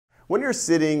When you're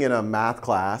sitting in a math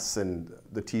class and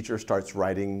the teacher starts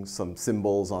writing some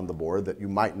symbols on the board that you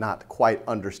might not quite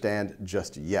understand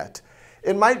just yet,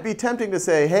 it might be tempting to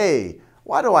say, hey,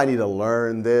 why do I need to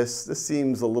learn this? This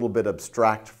seems a little bit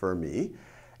abstract for me.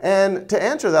 And to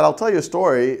answer that, I'll tell you a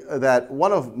story that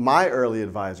one of my early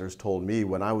advisors told me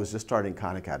when I was just starting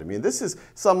Khan Academy. And this is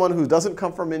someone who doesn't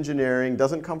come from engineering,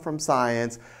 doesn't come from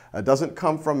science, doesn't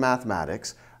come from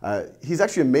mathematics. He's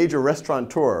actually a major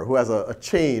restaurateur who has a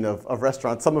chain of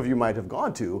restaurants some of you might have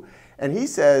gone to. And he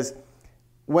says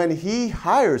when he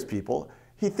hires people,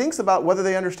 he thinks about whether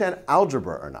they understand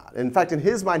algebra or not. In fact, in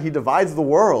his mind, he divides the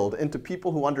world into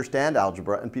people who understand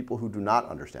algebra and people who do not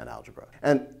understand algebra.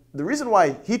 And the reason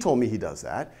why he told me he does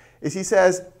that is he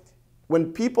says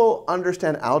when people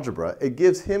understand algebra, it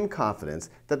gives him confidence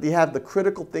that they have the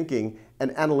critical thinking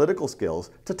and analytical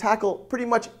skills to tackle pretty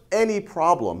much any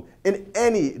problem in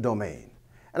any domain.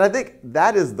 And I think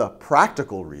that is the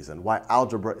practical reason why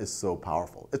algebra is so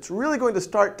powerful. It's really going to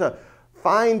start to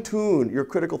fine-tune your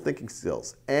critical thinking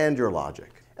skills and your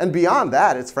logic. And beyond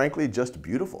that, it's frankly just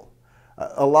beautiful.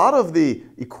 A lot of the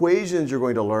equations you're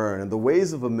going to learn and the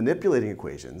ways of manipulating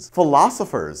equations,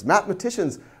 philosophers,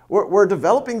 mathematicians, were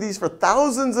developing these for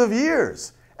thousands of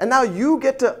years. And now you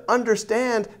get to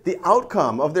understand the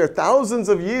outcome of their thousands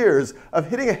of years of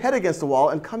hitting a head against the wall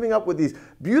and coming up with these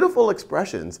beautiful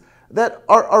expressions that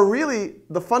are really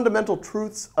the fundamental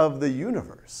truths of the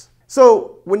universe.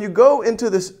 So when you go into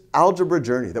this algebra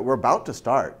journey that we're about to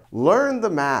start, learn the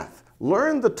math,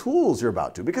 learn the tools you're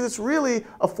about to, because it's really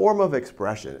a form of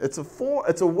expression. It's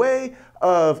a way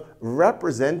of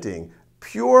representing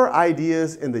pure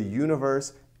ideas in the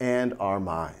universe and our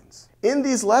minds. In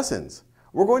these lessons,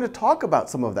 we're going to talk about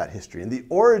some of that history and the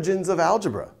origins of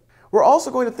algebra. We're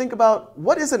also going to think about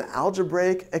what is an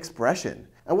algebraic expression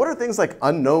and what are things like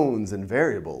unknowns and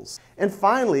variables. And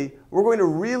finally, we're going to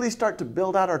really start to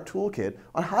build out our toolkit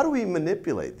on how do we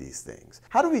manipulate these things?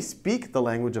 How do we speak the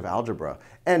language of algebra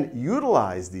and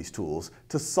utilize these tools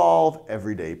to solve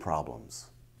everyday problems?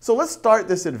 So let's start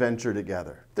this adventure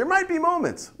together. There might be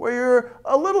moments where you're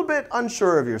a little bit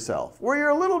unsure of yourself, where you're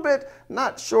a little bit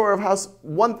not sure of how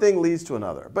one thing leads to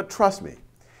another. But trust me,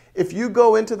 if you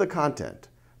go into the content,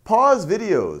 pause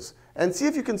videos, and see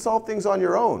if you can solve things on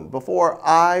your own before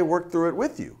I work through it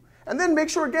with you. And then make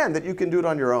sure again that you can do it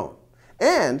on your own.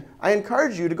 And I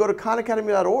encourage you to go to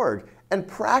khanacademy.org and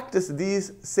practice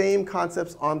these same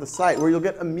concepts on the site where you'll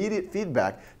get immediate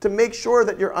feedback to make sure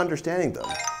that you're understanding them.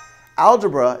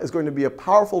 Algebra is going to be a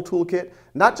powerful toolkit,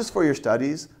 not just for your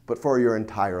studies, but for your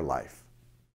entire life.